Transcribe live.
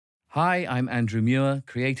Hi, I'm Andrew Muir,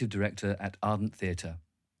 Creative Director at Ardent Theatre.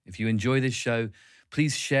 If you enjoy this show,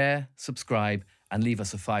 please share, subscribe, and leave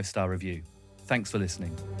us a 5-star review. Thanks for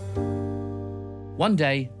listening. One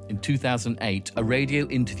day, in 2008, a radio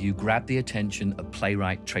interview grabbed the attention of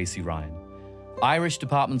playwright Tracy Ryan. Irish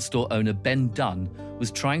department store owner Ben Dunn was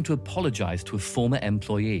trying to apologise to a former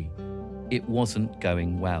employee. It wasn't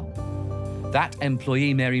going well. That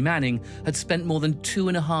employee, Mary Manning, had spent more than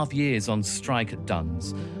 2.5 years on strike at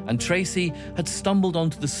Dunn's, and Tracy had stumbled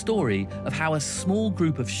onto the story of how a small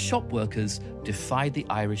group of shop workers defied the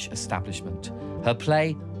Irish establishment. Her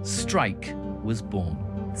play, Strike, was born.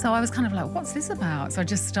 So I was kind of like, what's this about? So I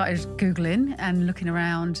just started Googling and looking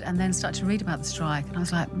around and then started to read about the strike, and I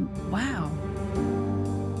was like, wow.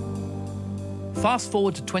 Fast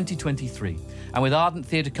forward to 2023, and with Ardent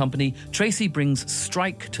Theatre Company, Tracy brings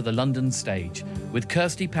Strike to the London stage, with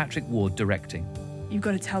Kirsty Patrick Ward directing. You've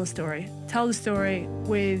got to tell the story. Tell the story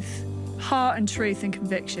with heart and truth and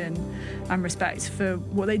conviction and respect for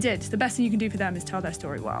what they did. The best thing you can do for them is tell their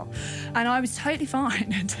story well. And I was totally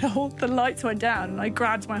fine until the lights went down and I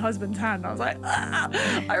grabbed my husband's hand and I was like,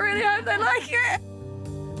 I really hope they like it.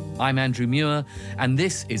 I'm Andrew Muir, and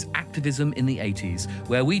this is Activism in the 80s,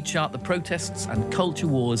 where we chart the protests and culture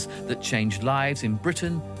wars that changed lives in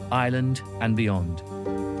Britain, Ireland, and beyond.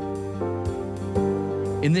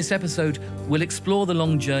 In this episode, we'll explore the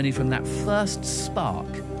long journey from that first spark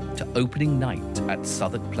to opening night at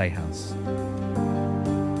Southwark Playhouse.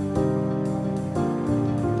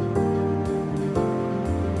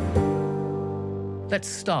 Let's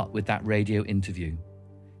start with that radio interview.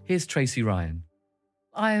 Here's Tracy Ryan.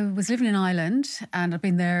 I was living in Ireland and I'd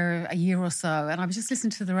been there a year or so, and I was just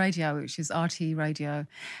listening to the radio, which is RT radio,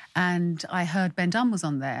 and I heard Ben Dunn was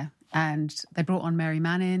on there, and they brought on Mary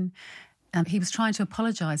Manning, and he was trying to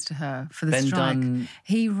apologise to her for the strike. Dunn...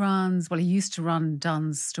 He used to run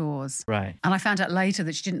Dunn's stores. Right. And I found out later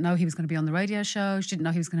that she didn't know he was going to be on the radio show. She didn't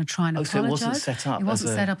know he was going to try and apologise. So it wasn't set up It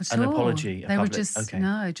wasn't set up at an all. Apology? They were just,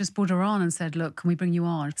 no, just brought her on and said, look, can we bring you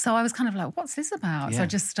on? So I was kind of like, what's this about? Yeah. So I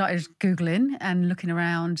just started Googling and looking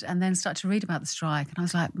around and then started to read about the strike. And I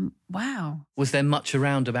was like, wow. Was there much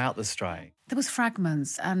around about the strike? There was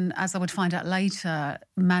fragments, and as I would find out later,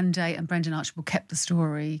 Mandate and Brendan Archibald kept the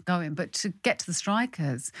story going. But to get to the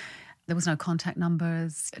strikers, there was no contact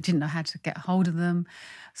numbers. I didn't know how to get hold of them.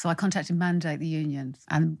 So I contacted Mandate, the union,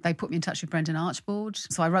 and they put me in touch with Brendan Archibald.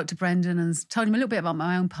 So I wrote to Brendan and told him a little bit about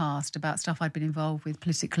my own past, about stuff I'd been involved with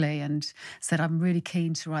politically, and said, I'm really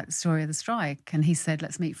keen to write the story of the strike. And he said,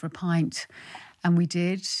 let's meet for a pint. And we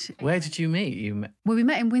did. Where did you meet? Well, we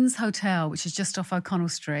met in Wynn's Hotel, which is just off O'Connell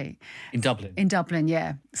Street. In Dublin? In Dublin,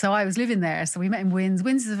 yeah. So I was living there, so we met in Wynn's.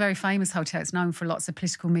 Wynn's is a very famous hotel. It's known for lots of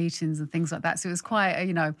political meetings and things like that. So it was quite,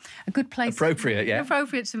 a good place. Appropriate, yeah.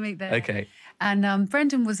 Appropriate to meet there. Okay. And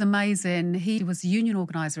Brendan was amazing. He was a union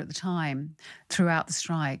organiser at the time throughout the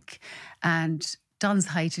strike. And Duns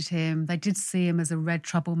hated him. They did see him as a red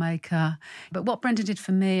troublemaker. But what Brendan did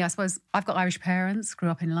for me, I suppose, I've got Irish parents,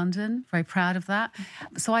 grew up in London, very proud of that.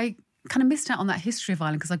 So I kind of missed out on that history of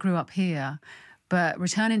Ireland because I grew up here. But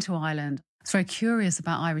returning to Ireland, I was very curious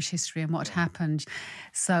about Irish history and what had happened.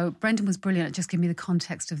 So Brendan was brilliant at just giving me the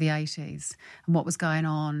context of the 80s and what was going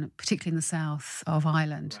on, particularly in the south of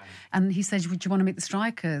Ireland. Right. And he said, would you want to meet the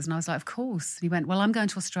strikers? And I was like, of course. And he went, well, I'm going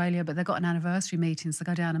to Australia, but they've got an anniversary meeting, so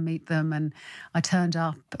go down and meet them. And I turned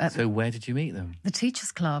up at So where did you meet them? The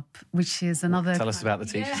Teachers Club, which is another... Tell us about the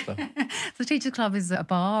Teachers Club. The Teachers Club is a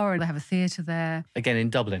bar and they have a theatre there. Again, in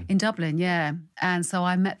Dublin? In Dublin, yeah. And so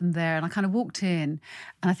I met them there and I kind of walked in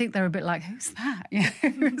and I think they were a bit like, who's that?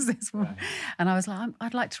 Who is this woman? Right. And I was like,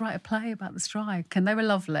 I'd like to write a play about the strike. And they were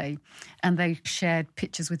lovely. And they shared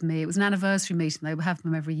pictures with me. It was an anniversary meeting. They would have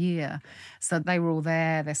them every year. So they were all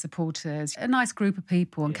there, their supporters, a nice group of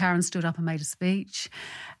people. And Karen stood up and made a speech.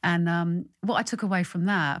 And what I took away from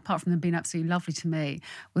that, apart from them being absolutely lovely to me,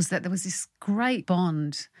 was that there was this great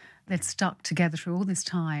bond that stuck together through all this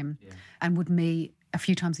time and would meet a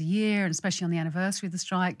few times a year, and especially on the anniversary of the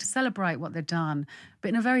strike, to celebrate what they'd done, but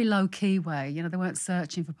in a very low-key way. They weren't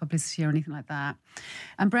searching for publicity or anything like that.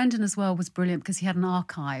 And Brendan as well was brilliant because he had an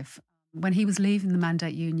archive. When he was leaving the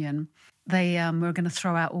Mandate Union, they were going to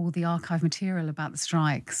throw out all the archive material about the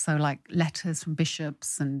strike, so like letters from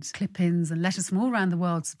bishops and clippings and letters from all around the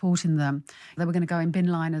world supporting them. They were going to go in bin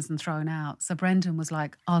liners and thrown out. So Brendan was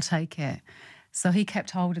like, I'll take it. So he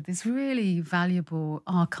kept hold of this really valuable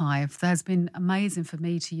archive that's been amazing for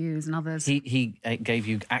me to use and others. He gave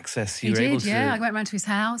you access. You were able to... I went round to his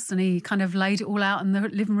house and he kind of laid it all out on the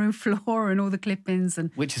living room floor and all the clippings.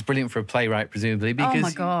 And which is brilliant for a playwright, presumably, because oh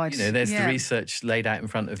my God. there's the research laid out in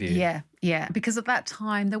front of you. Yeah. Yeah, because at that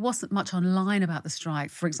time, there wasn't much online about the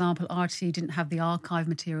strike. For example, RT didn't have the archive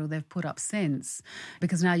material they've put up since,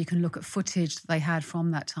 because now you can look at footage that they had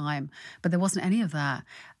from that time. But there wasn't any of that.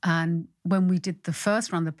 And when we did the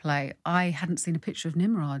first run of the play, I hadn't seen a picture of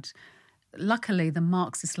Nimrod. Luckily, the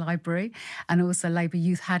Marxist Library and also Labour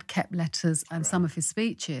Youth had kept letters and some of his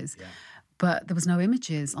speeches. Yeah. But there was no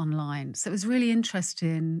images online. So it was really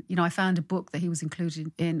interesting. You know, I found a book that he was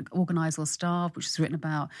included in, Organise or Starve, which was written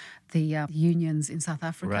about the unions in South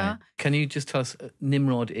Africa. Right. Can you just tell us,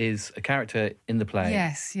 Nimrod is a character in the play?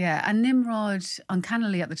 Yes, yeah. And Nimrod,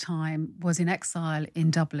 uncannily at the time, was in exile in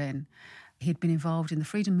Dublin. He'd been involved in the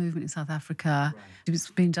freedom movement in South Africa. Right. He was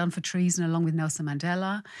being done for treason along with Nelson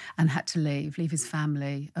Mandela and had to leave his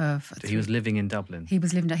family. So he was living in Dublin? He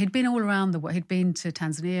was living. He'd been all around the world. He'd been to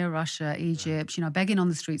Tanzania, Russia, Egypt, you know, begging on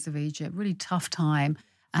the streets of Egypt. Really tough time.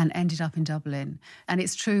 And ended up in Dublin. And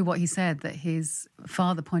it's true what he said, that his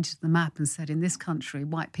father pointed to the map and said, in this country,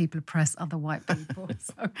 white people oppress other white people.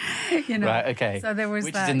 So, you know. Right, okay. So there was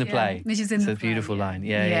Which that, is in the play. Which is in the play. It's a beautiful line.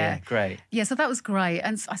 Yeah, great. Yeah, so that was great.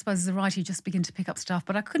 And I suppose as a writer, you just begin to pick up stuff.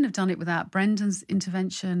 But I couldn't have done it without Brendan's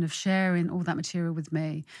intervention of sharing all that material with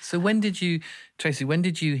me. So Tracy, when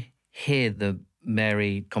did you hear the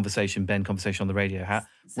Mary conversation, Ben conversation on the radio?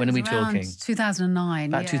 When are we talking? 2009.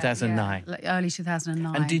 About 2009. Yeah, like early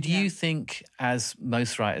 2009. And did you think, as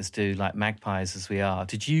most writers do, like magpies as we are,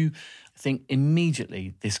 did you think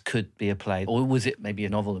immediately this could be a play? Or was it maybe a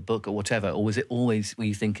novel, a book or whatever? Or was it always, were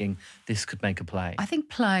you thinking this could make a play? I think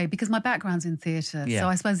play, because my background's in theatre. Yeah. So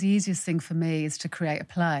I suppose the easiest thing for me is to create a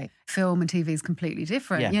play. Film and TV is completely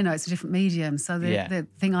different. Yeah. You know, it's a different medium. So the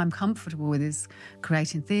thing I'm comfortable with is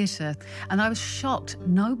creating theatre. And I was shocked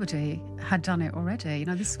nobody had done it already. You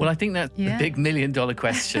know, well, I think that's the big $1 million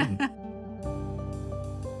question.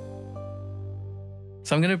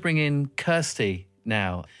 So I'm going to bring in Kirsty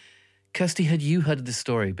now. Kirsty, had you heard of the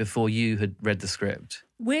story before you had read the script?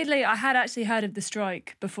 Weirdly, I had actually heard of the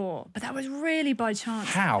strike before, but that was really by chance.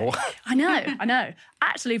 How? I know.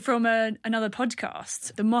 Actually, from another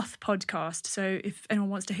podcast, the Moth podcast. So if anyone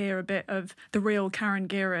wants to hear a bit of the real Karen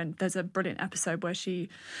Gearan, there's a brilliant episode where she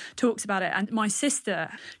talks about it. And my sister,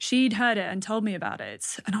 she'd heard it and told me about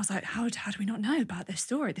it. And I was like, how do we not know about this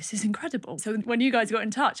story? This is incredible. So when you guys got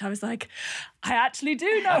in touch, I was like, I actually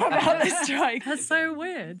do know about this strike. That's so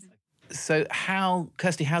weird. So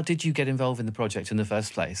Kirsty, how did you get involved in the project in the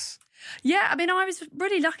first place? Yeah, I mean, I was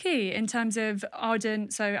really lucky in terms of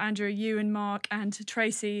Ardent, so Andrew, you and Mark and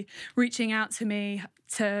Tracy reaching out to me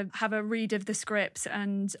to have a read of the script,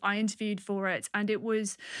 and I interviewed for it. And it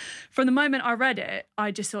was, from the moment I read it,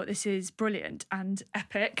 I just thought this is brilliant and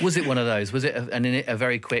epic. Was it one of those? Was it a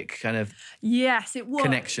very quick kind of Yes, it was.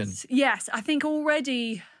 Connection? Yes, I think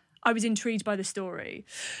already I was intrigued by the story.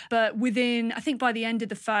 But I think by the end of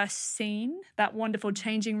the first scene, that wonderful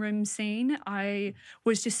changing room scene, I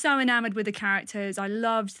was just so enamoured with the characters. I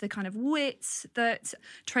loved the kind of wits that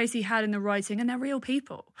Tracy had in the writing, and they're real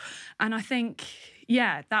people. And I think,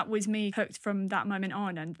 that was me hooked from that moment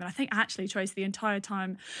on. And I think actually, Tracy, the entire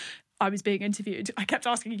time I was being interviewed, I kept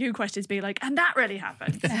asking you questions, being like, and that really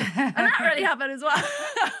happened. And that really happened as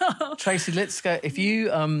well. Tracy, let's go. If you,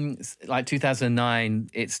 like 2009,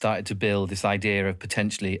 it started to build this idea of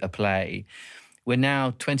potentially a play. We're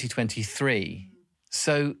now 2023.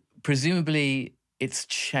 So presumably it's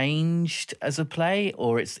changed as a play,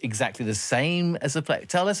 or it's exactly the same as a play.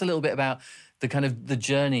 Tell us a little bit about the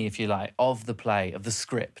journey, if you like, of the play, of the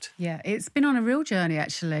script. Yeah, it's been on a real journey,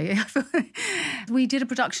 actually. We did a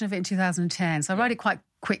production of it in 2010, so I wrote it quite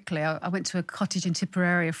quickly. I went to a cottage in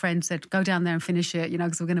Tipperary. A friend said, go down there and finish it,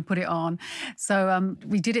 because we're going to put it on. So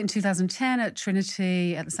we did it in 2010 at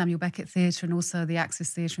Trinity, at the Samuel Beckett Theatre, and also the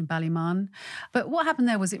Axis Theatre in Ballymun. But what happened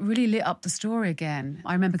there was it really lit up the story again.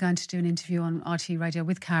 I remember going to do an interview on RT Radio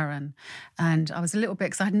with Karen, and I was a little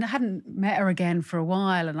bit, because I hadn't met her again for a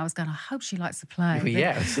while, and I was going, I hope she likes the play. Well,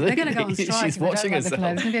 yeah, absolutely. They're going to go on strike. She's watching us. There's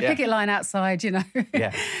going to be a picket line outside,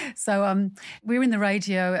 Yeah. So we were in the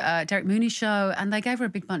radio, Derek Mooney show, and they gave her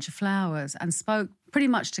a big bunch of flowers and spoke pretty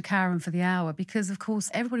much to Karen for the hour, because, of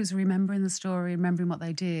course, everybody was remembering the story, remembering what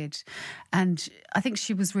they did. And I think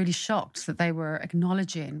she was really shocked that they were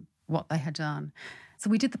acknowledging what they had done. So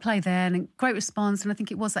we did the play then, and great response, and I think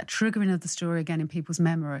it was that triggering of the story again in people's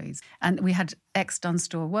memories. And we had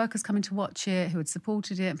ex-Dunstore workers coming to watch it who had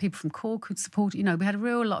supported it, and people from Cork who'd supported it. We had a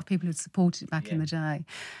real lot of people who'd supported it back in the day.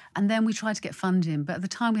 And then we tried to get funding, but at the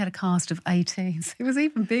time we had a cast of 18, so it was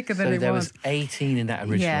even bigger than it was. So there was 18 in that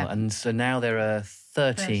original, and so now there are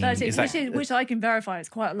 13. 13, which I can verify is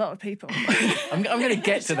quite a lot of people. I'm going to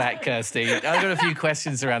get to that, Kirsty. I've got a few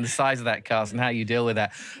questions around the size of that cast and how you deal with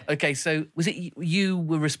that. Okay, so was it you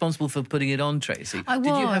were responsible for putting it on, Tracy? I was,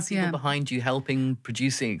 Did you have people behind you helping,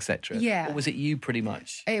 producing, etc.? Yeah. Or was it you pretty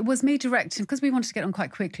much? It was me directing, because we wanted to get on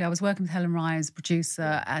quite quickly. I was working with Helen Ryan as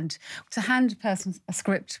producer, and to hand a person a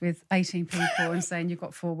script with 18 people and saying you've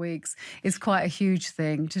got 4 weeks is quite a huge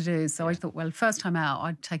thing to do. So I thought, well, first time out,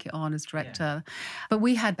 I'd take it on as director. Yeah. But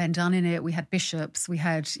we had Ben Dunn in it, we had Bishops, we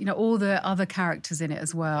had, all the other characters in it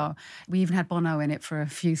as well. We even had Bono in it for a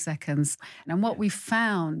few seconds. And what we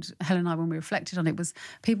found, Helen and I, when we reflected on it, was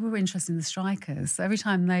people were interested in the strikers. So every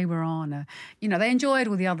time they were on, they enjoyed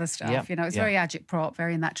all the other stuff. It's very agitprop,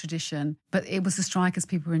 very in that tradition. But it was the strikers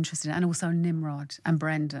people were interested in, and also Nimrod and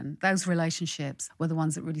Brendan. Those relationships were the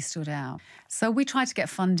ones that really stood out. So we tried to get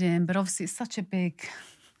funding, but obviously it's such a big...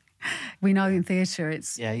 We know in theatre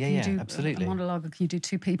it's... Yeah, absolutely. A monologue, can you do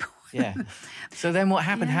 2 people? Yeah. So then what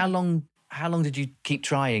happened? Yeah. How long did you keep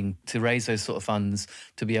trying to raise those sort of funds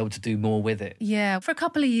to be able to do more with it? Yeah, for a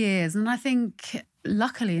couple of years. And I think,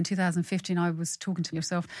 luckily, in 2015, I was talking to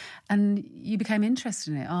yourself and you became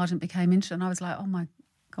interested in it. Ardent became interested. And I was like, oh my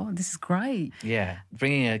God, this is great. Yeah.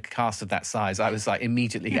 Bringing a cast of that size, I was like,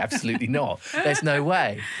 immediately, absolutely not. There's no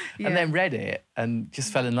way. Yeah. And then read it and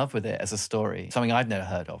just fell in love with it as a story, something I'd never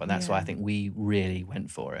heard of. And that's why I think we really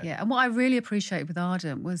went for it. Yeah. And what I really appreciated with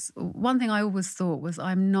Ardent was, one thing I always thought was,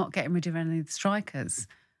 I'm not getting rid of any of the strikers.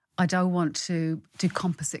 I don't want to do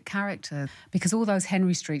composite characters, because all those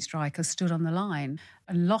Henry Street strikers stood on the line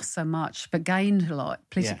and lost so much, but gained a lot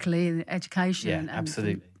politically in education. Yeah, and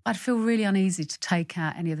absolutely. I'd feel really uneasy to take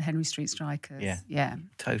out any of the Henry Street strikers. Yeah.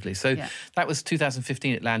 Totally. So that was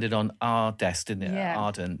 2015. It landed on our desk, didn't it? Yeah.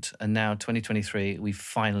 Ardent. And now 2023, we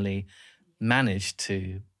finally managed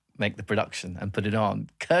to make the production and put it on.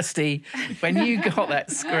 Kirsty, when you got that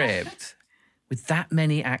script with that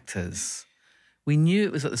many actors, we knew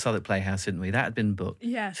it was at the Southwark Playhouse, didn't we? That had been booked.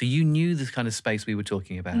 Yeah. So you knew the kind of space we were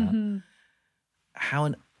talking about. Mm-hmm. How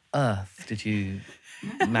on earth did you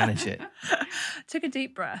manage it? Took a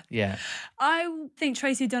deep breath. Yeah. I think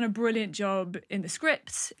Tracy had done a brilliant job in the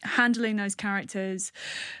script, handling those characters.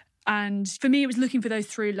 And for me, it was looking for those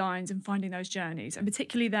through lines and finding those journeys, and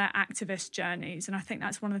particularly their activist journeys. And I think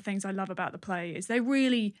that's one of the things I love about the play is they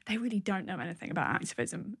really don't know anything about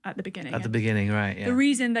activism at the beginning. At the beginning, right, yeah. The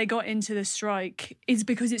reason they got into the strike is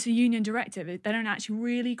because it's a union directive. They don't actually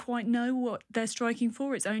really quite know what they're striking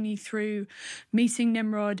for. It's only through meeting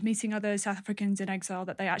Nimrod, meeting other South Africans in exile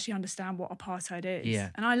that they actually understand what apartheid is. Yeah.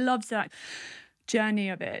 And I loved that journey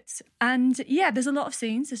of it. And there's a lot of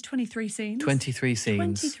scenes. There's 23 scenes. 23 scenes.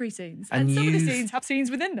 23 scenes. And some of the scenes have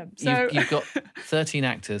scenes within them. So you've got 13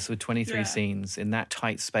 actors with 23 scenes in that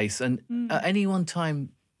tight space. And at any one time,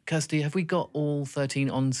 Kirsty, have we got all 13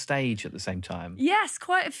 on stage at the same time? Yes,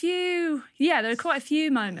 quite a few. Yeah, there are quite a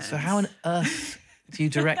few moments. So how on earth do you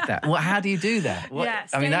direct that? How do you do that?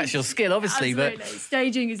 I mean, that's your skill, obviously. Absolutely. But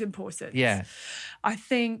staging is important. Yeah. I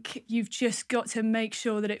think you've just got to make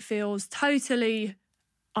sure that it feels totally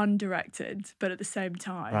undirected, but at the same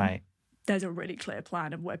time, there's a really clear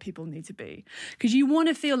plan of where people need to be. Because you want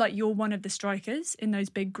to feel like you're one of the strikers in those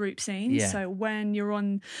big group scenes. Yeah. So when you're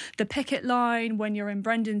on the picket line, when you're in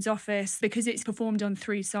Brendan's office, because it's performed on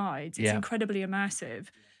 3 sides, it's incredibly immersive.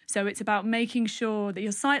 So it's about making sure that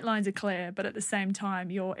your sight lines are clear, but at the same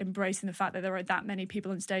time, you're embracing the fact that there are that many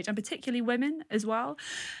people on stage, and particularly women as well.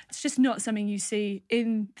 It's just not something you see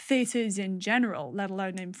in theatres in general, let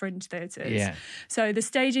alone in fringe theatres. Yeah. So the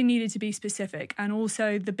staging needed to be specific. And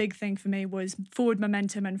also the big thing for me was forward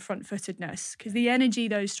momentum and front-footedness, because the energy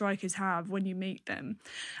those strikers have when you meet them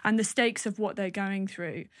and the stakes of what they're going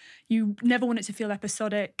through, you never want it to feel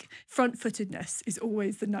episodic. Front-footedness is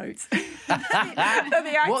always the note.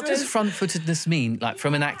 What does front-footedness mean, like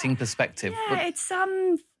from an acting perspective? Yeah, it's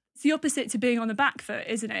the opposite to being on the back foot,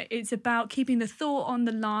 isn't it? It's about keeping the thought on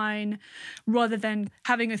the line rather than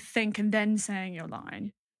having a think and then saying your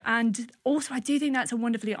line. And also, I do think that's a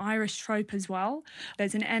wonderfully Irish trope as well.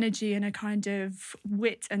 There's an energy and a kind of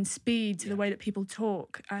wit and speed to the way that people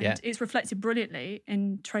talk. And it's reflected brilliantly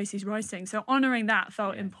in Tracy's writing. So honouring that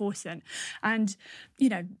felt important. And,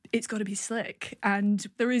 it's got to be slick. And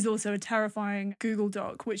there is also a terrifying Google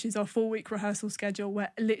Doc, which is our 4-week rehearsal schedule, where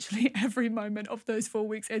literally every moment of those 4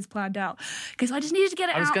 weeks is planned out. Because I just needed to get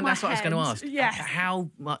it out of my head. That's what I was going to ask. Yes. How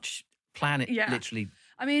much plan it literally...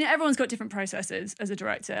 I mean, everyone's got different processes as a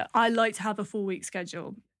director. I like to have a 4-week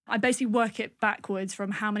schedule. I basically work it backwards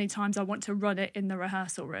from how many times I want to run it in the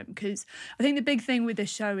rehearsal room, because I think the big thing with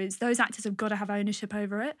this show is those actors have got to have ownership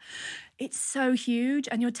over it. It's so huge,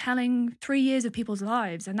 and you're telling 3 years of people's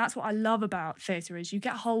lives, and that's what I love about theatre is you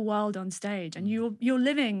get a whole world on stage and you're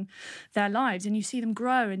living their lives and you see them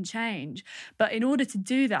grow and change. But in order to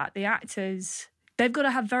do that, the actors, they've got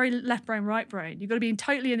to have very left brain, right brain. You've got to be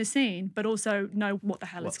totally in the scene, but also know what the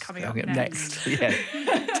hell is coming up next. Yeah,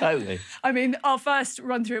 totally. I mean, our first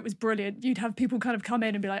run through it was brilliant. You'd have people kind of come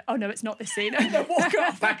in and be like, oh no, it's not this scene, and then walk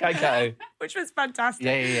off. Back I go. Which was fantastic.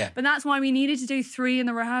 Yeah. But that's why we needed to do 3 in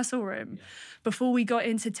the rehearsal room before we got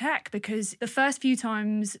into tech, because the first few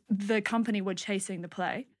times the company were chasing the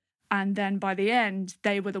play, and then by the end,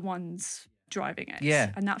 they were the ones driving it.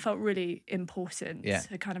 Yeah. And that felt really important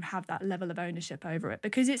to kind of have that level of ownership over it,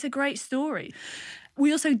 because it's a great story.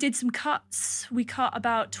 We also did some cuts. We cut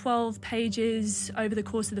about 12 pages over the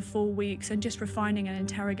course of the 4 weeks and just refining and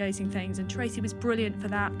interrogating things. And Tracy was brilliant for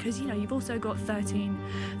that because, you know, you've also got 13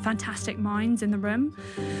 fantastic minds in the room.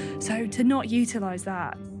 So to not utilise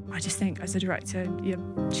that, I just think as a director, you're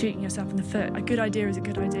shooting yourself in the foot. A good idea is a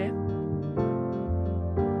good idea.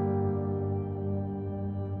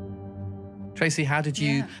 Tracy, how did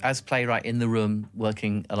you, as playwright in the room,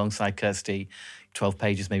 working alongside Kirsty, 12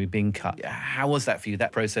 pages maybe being cut, how was that for you,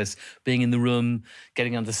 that process, being in the room,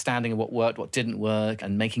 getting understanding of what worked, what didn't work,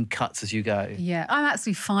 and making cuts as you go? Yeah, I'm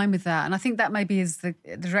absolutely fine with that. And I think that maybe is the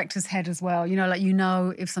director's head as well. You know, like, you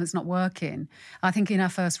know if something's not working. I think in our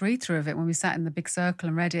first read-through of it, when we sat in the big circle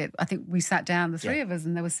and read it, I think we sat down, the three of us,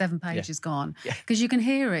 and there were 7 pages gone. Because you can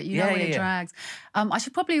hear it, you know when it drags. I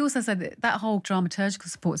should probably also say that whole dramaturgical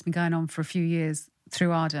support has been going on for a few years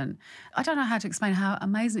through Ardent. I don't know how to explain how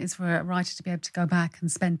amazing it is for a writer to be able to go back and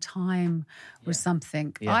spend time with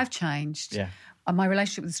something. I've changed. My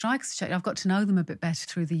relationship with the strikers has changed. I've got to know them a bit better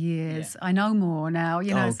through the years. I know more now,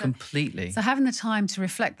 you know. Completely. So having the time to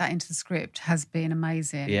reflect that into the script has been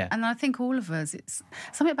amazing. And I think all of us, it's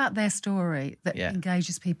something about their story that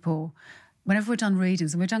engages people. Whenever we've done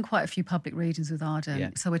readings, and we've done quite a few public readings with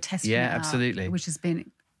Ardent, so we're testing it out, absolutely, which has been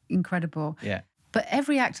incredible. But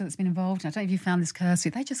every actor that's been involved, and I don't know if you found this, Kirsty,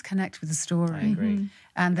 they just connect with the story. I agree.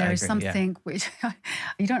 And there is something which,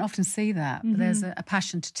 you don't often see that, but there's a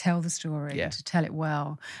passion to tell the story and to tell it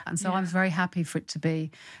well. And so I'm very happy for it to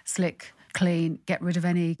be slick, clean, get rid of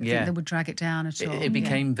anything that would drag it down at all. It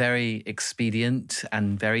became very expedient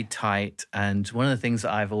and very tight. And one of the things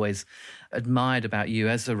that I've always admired about you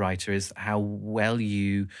as a writer is how well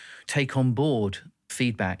you take on board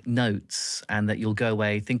feedback, notes, and that you'll go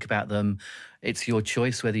away, think about them. It's your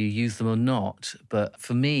choice whether you use them or not. But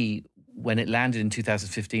for me, when it landed in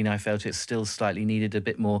 2015, I felt it still slightly needed a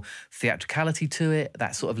bit more theatricality to it,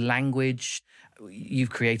 that sort of language.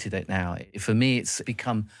 You've created it now. For me, it's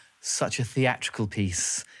become such a theatrical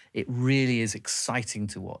piece. It really is exciting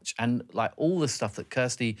to watch. And like all the stuff that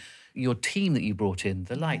Kirsty, your team that you brought in,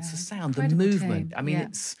 the lights, the sound, the movement. Team. I mean,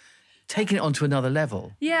 it's taking it onto another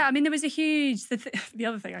level. Yeah, I mean, there was a huge... The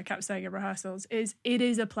other thing I kept saying in rehearsals is it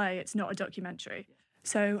is a play, it's not a documentary.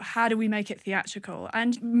 So how do we make it theatrical?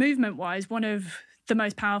 And movement-wise, one of the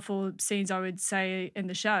most powerful scenes I would say in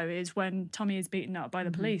the show is when Tommy is beaten up by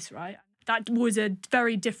the police, right? That was a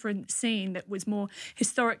very different scene that was more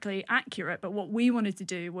historically accurate. But what we wanted to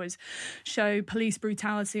do was show police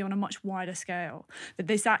brutality on a much wider scale, that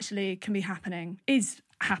this actually can be happening, is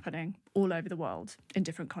happening all over the world in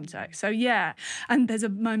different contexts. So, and there's a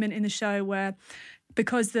moment in the show where,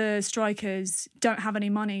 because the strikers don't have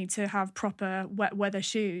any money to have proper wet weather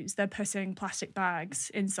shoes, they're putting plastic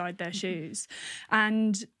bags inside their shoes.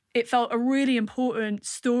 And it felt a really important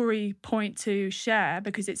story point to share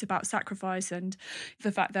because it's about sacrifice and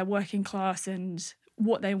the fact they're working class and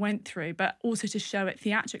what they went through, but also to show it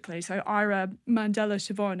theatrically. So Ira Mandela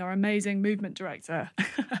Siobhan, our amazing movement director,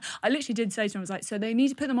 I literally did say to him, I was like, so they need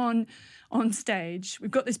to put them on stage. We've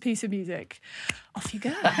got this piece of music. Off you go.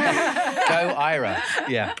 Go Ira.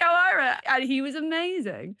 Yeah. Go Ira. And he was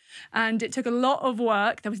amazing. And it took a lot of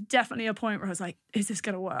work. There was definitely a point where I was like, is this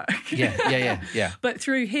going to work? Yeah. But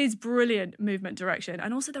through his brilliant movement direction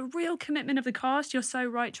and also the real commitment of the cast, you're so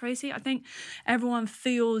right, Tracy. I think everyone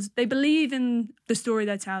feels, they believe in the story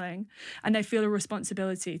they're telling and they feel a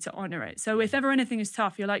responsibility to honour it. So if ever anything is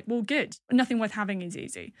tough, you're like, well, good. Nothing worth having is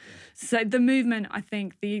easy. So the movement, I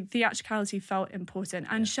think, the theatricality felt important.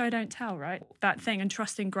 And show, don't tell, right? That thing, and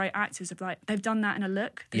trusting great actors of like, they've done that in a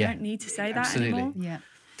look. They don't need to say that anymore. Yeah.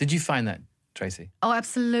 Did you find that, Tracy? Oh,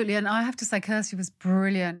 absolutely. And I have to say, Kirsty was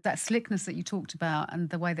brilliant. That slickness that you talked about and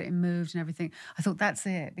the way that it moved and everything, I thought that's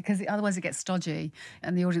it. Because otherwise it gets stodgy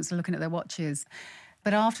and the audience are looking at their watches.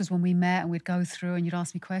 But afterwards, when we met and we'd go through and you'd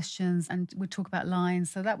ask me questions and we'd talk about lines,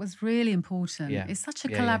 so that was really important. Yeah. It's such a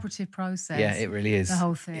collaborative process. Yeah, it really is. The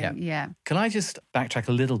whole thing, yeah. Can I just backtrack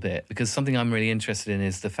a little bit? Because something I'm really interested in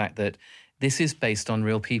is the fact that this is based on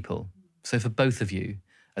real people. So for both of you,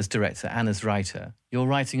 as director and as writer, you're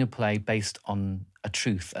writing a play based on a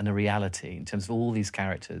truth and a reality in terms of all these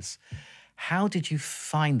characters. How did you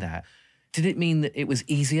find that? Did it mean that it was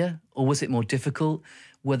easier or was it more difficult?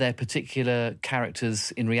 Were there particular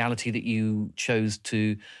characters in reality that you chose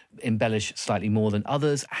to embellish slightly more than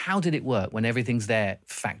others? How did it work when everything's there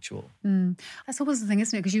factual? That's always the thing,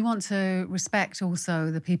 isn't it? Because you want to respect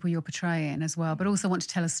also the people you're portraying as well, but also want to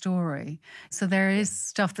tell a story. So there is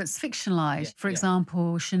stuff that's fictionalised. For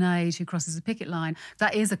example, Sinead, who crosses the picket line,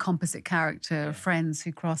 that is a composite character of friends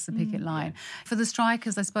who cross the picket line. For the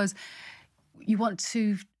strikers, I suppose, you want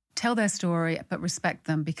to tell their story but respect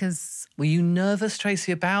them because... Were you nervous,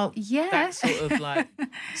 Tracy, about Yeah. that sort of like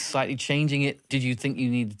slightly changing it? Did you think you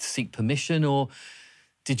needed to seek permission or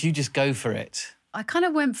did you just go for it? I kind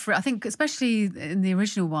of went for it. I think especially in the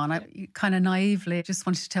original one, I kind of naively just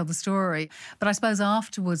wanted to tell the story. But I suppose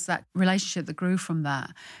afterwards, that relationship that grew from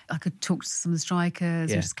that, I could talk to some of the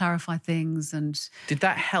strikers and just clarify things. And did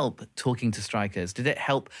that help, talking to strikers? Did it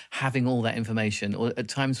help having all that information? Or at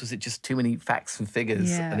times was it just too many facts and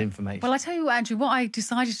figures and information? Well, I tell you what, Andrew, what I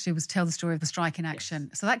decided to do was tell the story of the strike in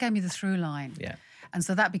action. So that gave me the through line. Yeah. And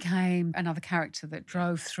so that became another character that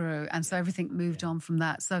drove through. And so everything moved on from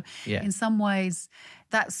that. So in some ways,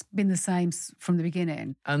 that's been the same from the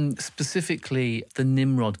beginning. And specifically, the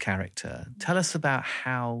Nimrod character. Tell us about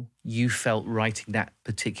how you felt writing that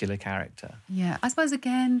particular character. Yeah, I suppose,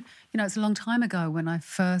 again, it's a long time ago when I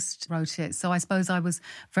first wrote it. So I suppose I was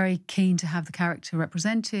very keen to have the character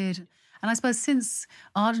represented. And I suppose since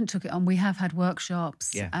Ardent took it on, we have had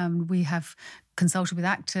workshops and we have consulted with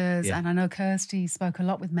actors. And I know Kirsty spoke a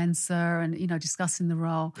lot with Mensa and, discussing the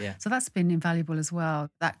role. Yeah. So that's been invaluable as well,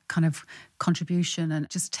 that kind of contribution and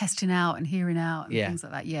just testing out and hearing out and things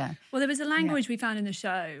like that, Well, there was a language we found in the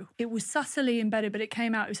show. It was subtly embedded, but it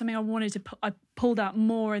came out. It was something I wanted to I pulled out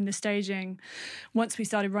more in the staging once we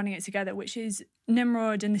started running it together, which is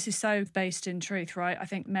Nimrod, and this is so based in truth, right? I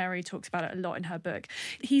think Mary talks about it a lot in her book.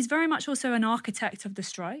 He's very much also an architect of the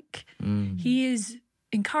strike. He is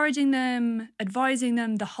encouraging them, advising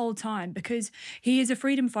them the whole time because he is a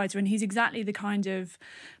freedom fighter and he's exactly the kind of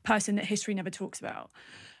person that history never talks about.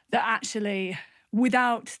 That actually,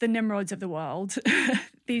 without the Nimrods of the world,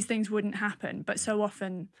 these things wouldn't happen. But so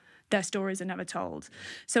often their stories are never told.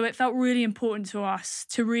 So it felt really important to us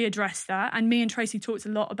to readdress that. And me and Tracy talked a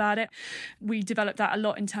lot about it. We developed that a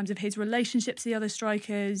lot in terms of his relationships to the other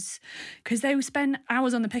strikers, because they would spend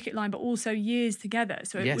hours on the picket line, but also years together.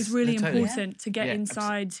 So it was really important to get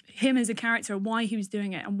inside him as a character, why he was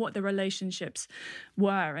doing it and what the relationships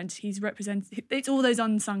were. And it's all those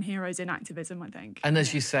unsung heroes in activism, I think. And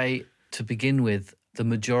as you say, to begin with, the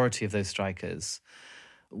majority of those strikers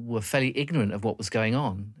were fairly ignorant of what was going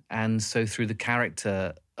on. And so through the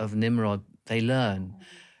character of Nimrod, they learn,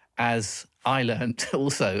 as I learned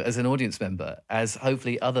also as an audience member, as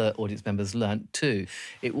hopefully other audience members learnt too.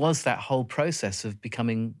 It was that whole process of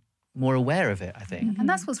becoming more aware of it, I think. And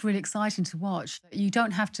that's what's really exciting to watch. You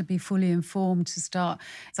don't have to be fully informed to start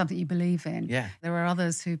something you believe in. Yeah. There are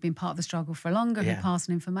others who've been part of the struggle for longer, who pass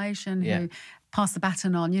on information, who pass the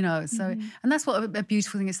baton on, So, and that's what a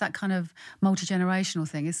beautiful thing is, that kind of multi-generational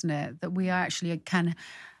thing, isn't it? That we actually can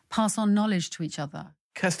pass on knowledge to each other.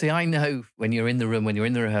 Kirsty, I know when you're in the room, when you're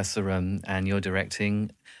in the rehearsal room and you're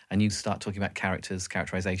directing and you start talking about characters,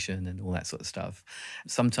 characterization and all that sort of stuff,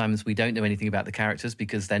 sometimes we don't know anything about the characters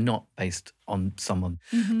because they're not based on someone.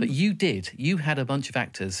 But you did. You had a bunch of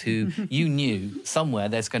actors who you knew somewhere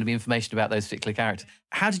there's going to be information about those particular characters.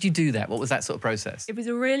 How did you do that? What was that sort of process? It was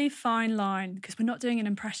a really fine line because we're not doing an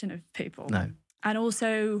impression of people. No. And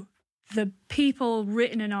also the people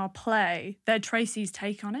written in our play, they're Tracy's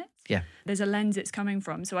take on it. Yeah. There's a lens it's coming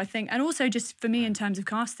from. So I think, and also just for me in terms of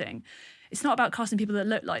casting, it's not about casting people that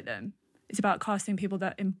look like them. It's about casting people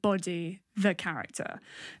that embody the character,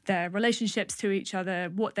 their relationships to each other,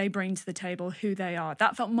 what they bring to the table, who they are.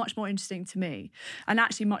 That felt much more interesting to me and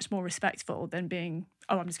actually much more respectful than being,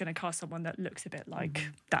 I'm just going to cast someone that looks a bit like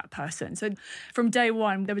that person. So from day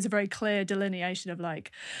one, there was a very clear delineation of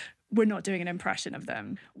we're not doing an impression of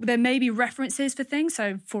them. There may be references for things.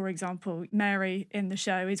 So, for example, Mary in the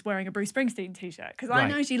show is wearing a Bruce Springsteen T-shirt because I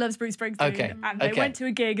know she loves Bruce Springsteen and they went to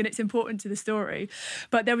a gig and it's important to the story.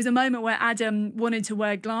 But there was a moment where Adam wanted to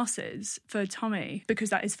wear glasses for Tommy because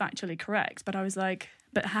that is factually correct. But I was like,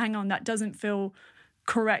 but hang on, that doesn't feel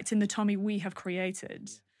correct in the Tommy we have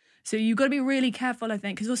created. So you've got to be really careful, I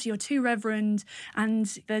think, because also you're too reverend and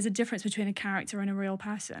there's a difference between a character and a real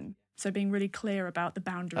person. So being really clear about the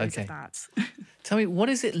boundaries of that. Tell me, what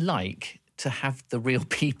is it like to have the real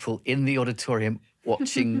people in the auditorium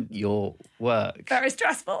watching your work? Very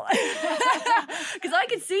stressful. Because I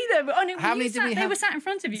could see them. Oh, no, how many did we have? They were sat in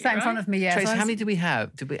front of you, Sat in front of me, yes. Trace, how many did we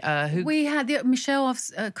have? We had Michelle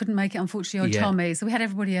couldn't make it, unfortunately, or Tommy. So we had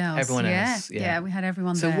everybody else. Everyone else, Yeah, we had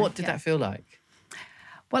everyone there. So what did that feel like?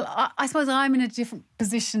 Well, I suppose I'm in a different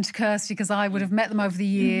position to Kirsty because I would have met them over the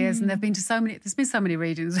years and there's been so many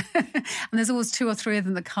readings and there's always 2 or 3 of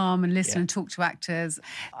them that come and listen and talk to actors.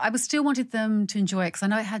 I still wanted them to enjoy it because I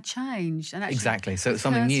know it had changed. And actually, exactly. So it's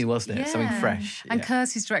something new, wasn't it? Something fresh. And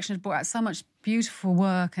Kirsty's direction had brought out so much beautiful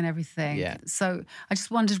work and everything. Yeah. So I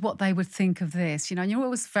just wondered what they would think of this. You know, and you're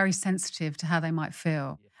always very sensitive to how they might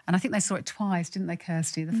feel. And I think they saw it twice, didn't they,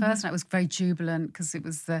 Kirsty? The first night was very jubilant because it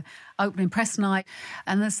was the opening press night.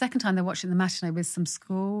 And the second time they watched it in the matinee with some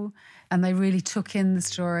school and they really took in the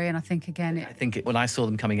story. And I think, again... when I saw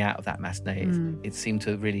them coming out of that matinee, it seemed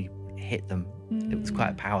to really hit them. It was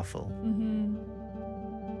quite powerful.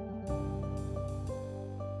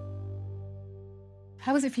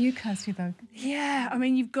 How was it for you, Kirsty, though? Yeah, I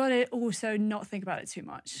mean, you've got to also not think about it too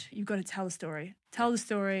much. You've got to tell the story. Tell the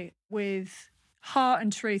story with heart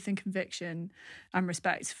and truth and conviction and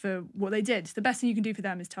respect for what they did. The best thing you can do for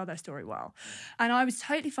them is tell their story well. And I was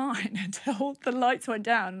totally fine until the lights went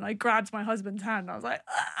down and I grabbed my husband's hand and I was like,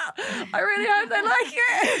 I really hope they like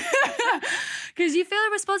it. Because you feel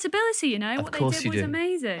a responsibility, you know. What they did was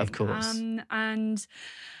amazing. Of course. And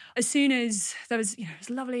as soon as there was, it was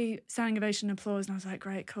a lovely standing ovation and applause, and I was like,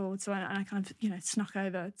 great, cool. So I kind of, snuck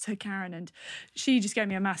over to Karen, and she just gave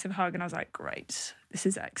me a massive hug, and I was like, great, this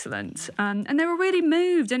is excellent. And they were really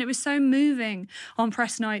moved, and it was so moving on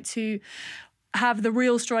press night to have the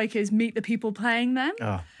real strikers meet the people playing them.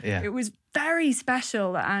 Oh, yeah. It was very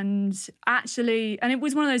special, and it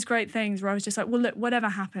was one of those great things where I was just like, well, look, whatever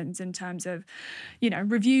happens in terms of,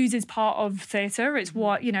 reviews is part of theatre. It's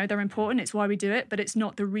what, they're important. It's why we do it, but it's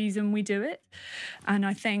not the reason we do it. And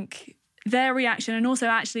I think their reaction, and also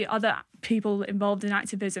actually other people involved in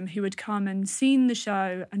activism who had come and seen the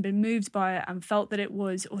show and been moved by it and felt that it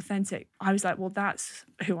was authentic, I was like, well, that's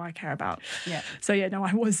who I care about. Yeah. So,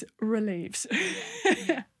 I was relieved.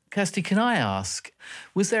 Kirsty, can I ask,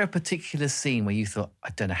 was there a particular scene where you thought, I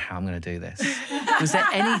don't know how I'm going to do this? Was there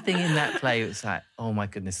anything in that play that was like, oh my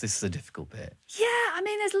goodness, this is a difficult bit? Yeah, I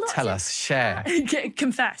mean, there's lots. Tell us, share.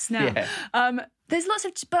 Confess now. Yeah. There's lots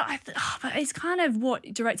of, but it's kind of what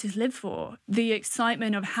directors live for, the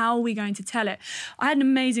excitement of how are we going to tell it. I had an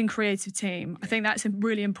amazing creative team. I think that's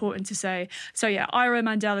really important to say. So Ira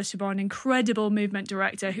Mandela-Chabon, incredible movement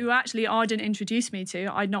director who actually Arden introduced me to.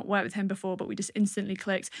 I'd not worked with him before, but we just instantly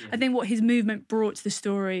clicked. Yeah. I think what his movement brought to the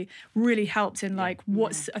story really helped in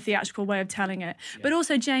what's a theatrical way of telling it. Yeah. But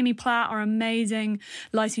also Jamie Platt, our amazing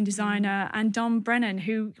lighting designer, and Dom Brennan,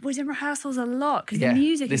 who was in rehearsals a lot because the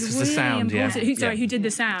music is really important. Who did the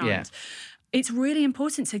sound. Yeah. It's really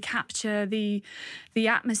important to capture the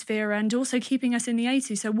atmosphere and also keeping us in the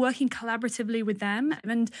 80s. So working collaboratively with them.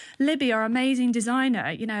 And Libby, our amazing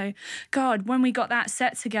designer, God, when we got that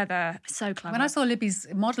set together, so clever. When I saw Libby's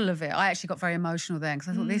model of it, I actually got very emotional then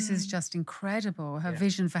because I thought this is just incredible. Her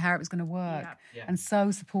vision for how it was going to work. Yeah. And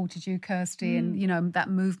so supported you, Kirsty, and, that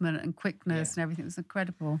movement and quickness and everything was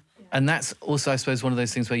incredible. Yeah. And that's also, I suppose, one of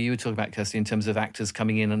those things where you were talking about, Kirsty, in terms of actors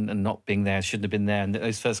coming in and not being there, shouldn't have been there, and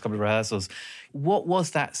those first couple of rehearsals. What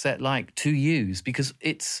was that set like to use? Because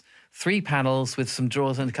it's 3 panels with some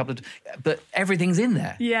drawers and a couple of... But everything's in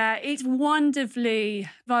there. Yeah, it's wonderfully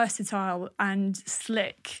versatile and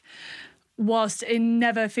slick, whilst it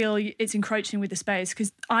never feel it's encroaching with the space.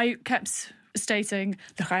 Because I kept stating,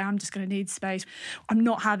 look, I am just going to need space. I'm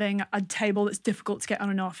not having a table that's difficult to get on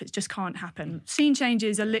and off. It just can't happen. Scene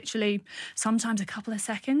changes are literally sometimes a couple of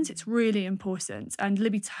seconds. It's really important. And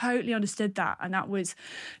Libby totally understood that. And that was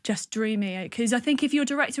just dreamy. Because I think if you're a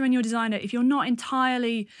director and you're a designer, if you're not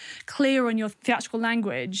entirely clear on your theatrical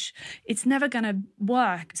language, it's never going to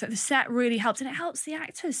work. So the set really helps. And it helps the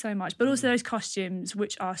actors so much. But also those costumes,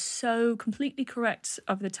 which are so completely correct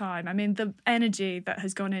of the time. I mean, the energy that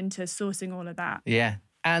has gone into sourcing all of that. Yeah.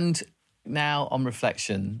 And now on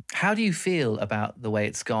reflection, how do you feel about the way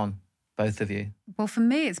it's gone, both of you? Well, for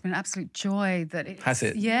me, it's been an absolute joy that Has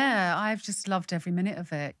it? Yeah, I've just loved every minute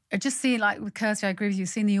of it. I just see, like with Kirsty, I agree with you,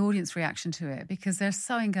 seeing the audience reaction to it because they're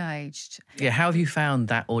so engaged. Yeah, how have you found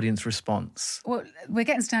that audience response? Well, we're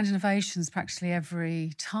getting standing ovations practically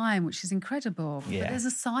every time, which is incredible. Yeah. But there's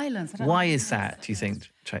a silence. Why is that, do you think?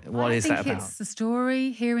 What is that I think about? it's the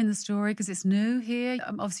story, hearing the story, because it's new here.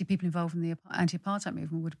 Obviously, people involved in the anti-apartheid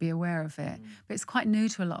movement would be aware of it, but it's quite new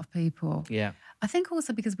to a lot of people. Yeah. I think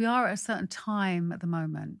also because we are at a certain time at the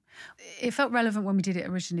moment. It felt relevant when we did it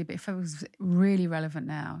originally, but it feels really relevant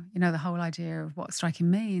now. You know, the whole idea of what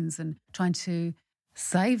striking means and trying to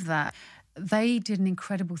save that. They did an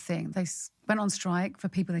incredible thing. They went on strike for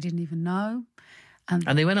people they didn't even know.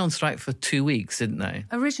 And they went on strike for 2 weeks, didn't they?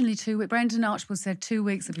 Originally 2 weeks. Brendan Archibald said 2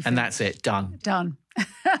 weeks. And that's it, done. Done.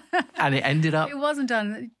 And it ended up... It wasn't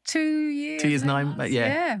done. 2 years. 2 years, 9, but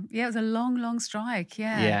Yeah, it was a long, long strike,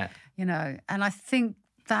 Yeah. You know, and I think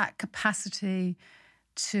that capacity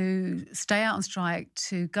to stay out on strike,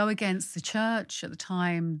 to go against the church at the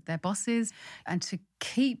time, their bosses, and to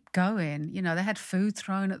keep going. You know, they had food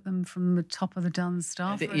thrown at them from the top of the Duns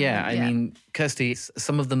staff room. Yeah, I mean, Kirsty,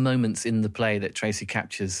 some of the moments in the play that Tracy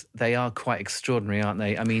captures, they are quite extraordinary, aren't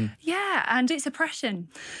they? I mean... Yeah, and it's oppression.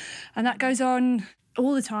 And that goes on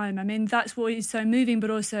all the time. I mean, that's what is so moving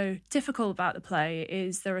but also difficult about the play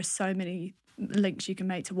is there are so many links you can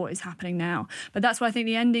make to what is happening now. But that's why I think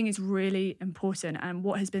the ending is really important and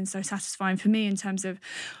what has been so satisfying for me in terms of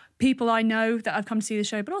people I know that have come to see the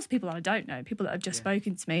show, but also people that I don't know, people that have just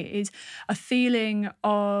spoken to me, is a feeling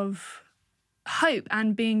of hope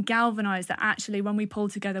and being galvanised that actually when we pull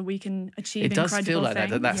together we can achieve incredible things. It does feel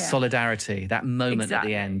like that solidarity, that moment at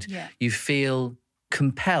the end. Yeah. You feel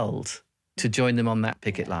compelled to join them on that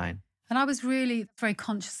picket line. And I was really very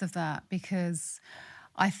conscious of that because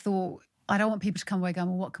I thought, I don't want people to come away going,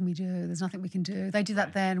 well, what can we do? There's nothing we can do. They do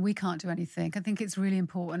that then, we can't do anything. I think it's really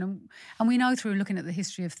important. And we know through looking at the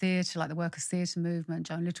history of theatre, like the Workers' Theatre Movement,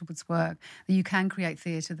 Joan Littlewood's work, that you can create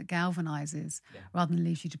theatre that galvanises rather than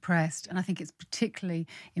leaves you depressed. And I think it's particularly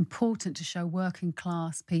important to show working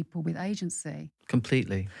class people with agency.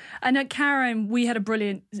 Completely. And at Karen, we had a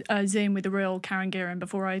brilliant Zoom with the real Karen Gearan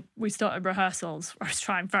before we started rehearsals. I was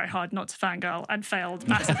trying very hard not to fangirl and failed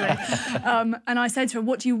massively. And I said to her,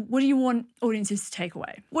 what do you want audiences to take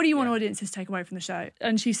away? What do you want audiences to take away from the show?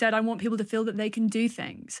 And she said, I want people to feel that they can do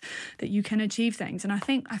things, that you can achieve things. And I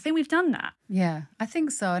think we've done that. Yeah, I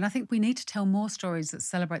think so. And I think we need to tell more stories that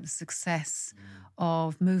celebrate the success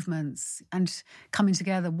of movements and coming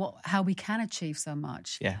together, how we can achieve so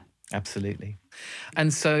much. Yeah. Absolutely.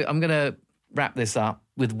 And so I'm going to wrap this up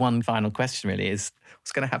with one final question, really, is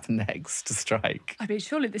what's going to happen next to strike? I mean,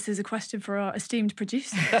 surely this is a question for our esteemed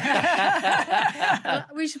producer.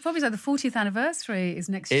 We should probably say the 40th anniversary is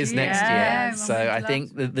next year. Is next year. Yeah, So I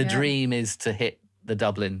think the dream is to hit the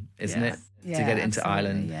Dublin, isn't it? Yeah, to get it into absolutely,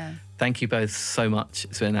 Ireland. yeah. Thank you both so much.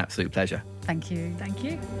 It's been an absolute pleasure. Thank you. Thank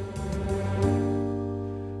you.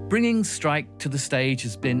 Bringing Strike to the stage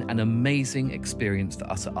has been an amazing experience for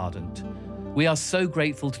us at Ardent. We are so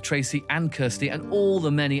grateful to Tracy and Kirsty and all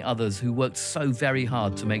the many others who worked so very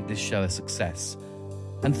hard to make this show a success.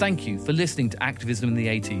 And thank you for listening to Activism in the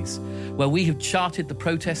 80s, where we have charted the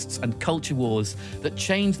protests and culture wars that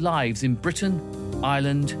changed lives in Britain,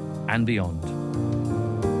 Ireland, and beyond.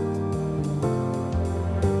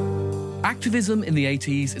 Activism in the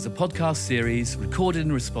 80s is a podcast series recorded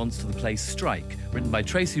in response to the play Strike, written by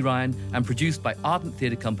Tracy Ryan and produced by Ardent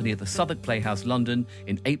Theatre Company at the Southwark Playhouse, London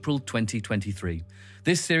in April 2023.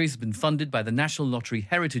 This series has been funded by the National Lottery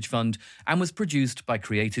Heritage Fund and was produced by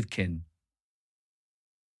Creative Kin.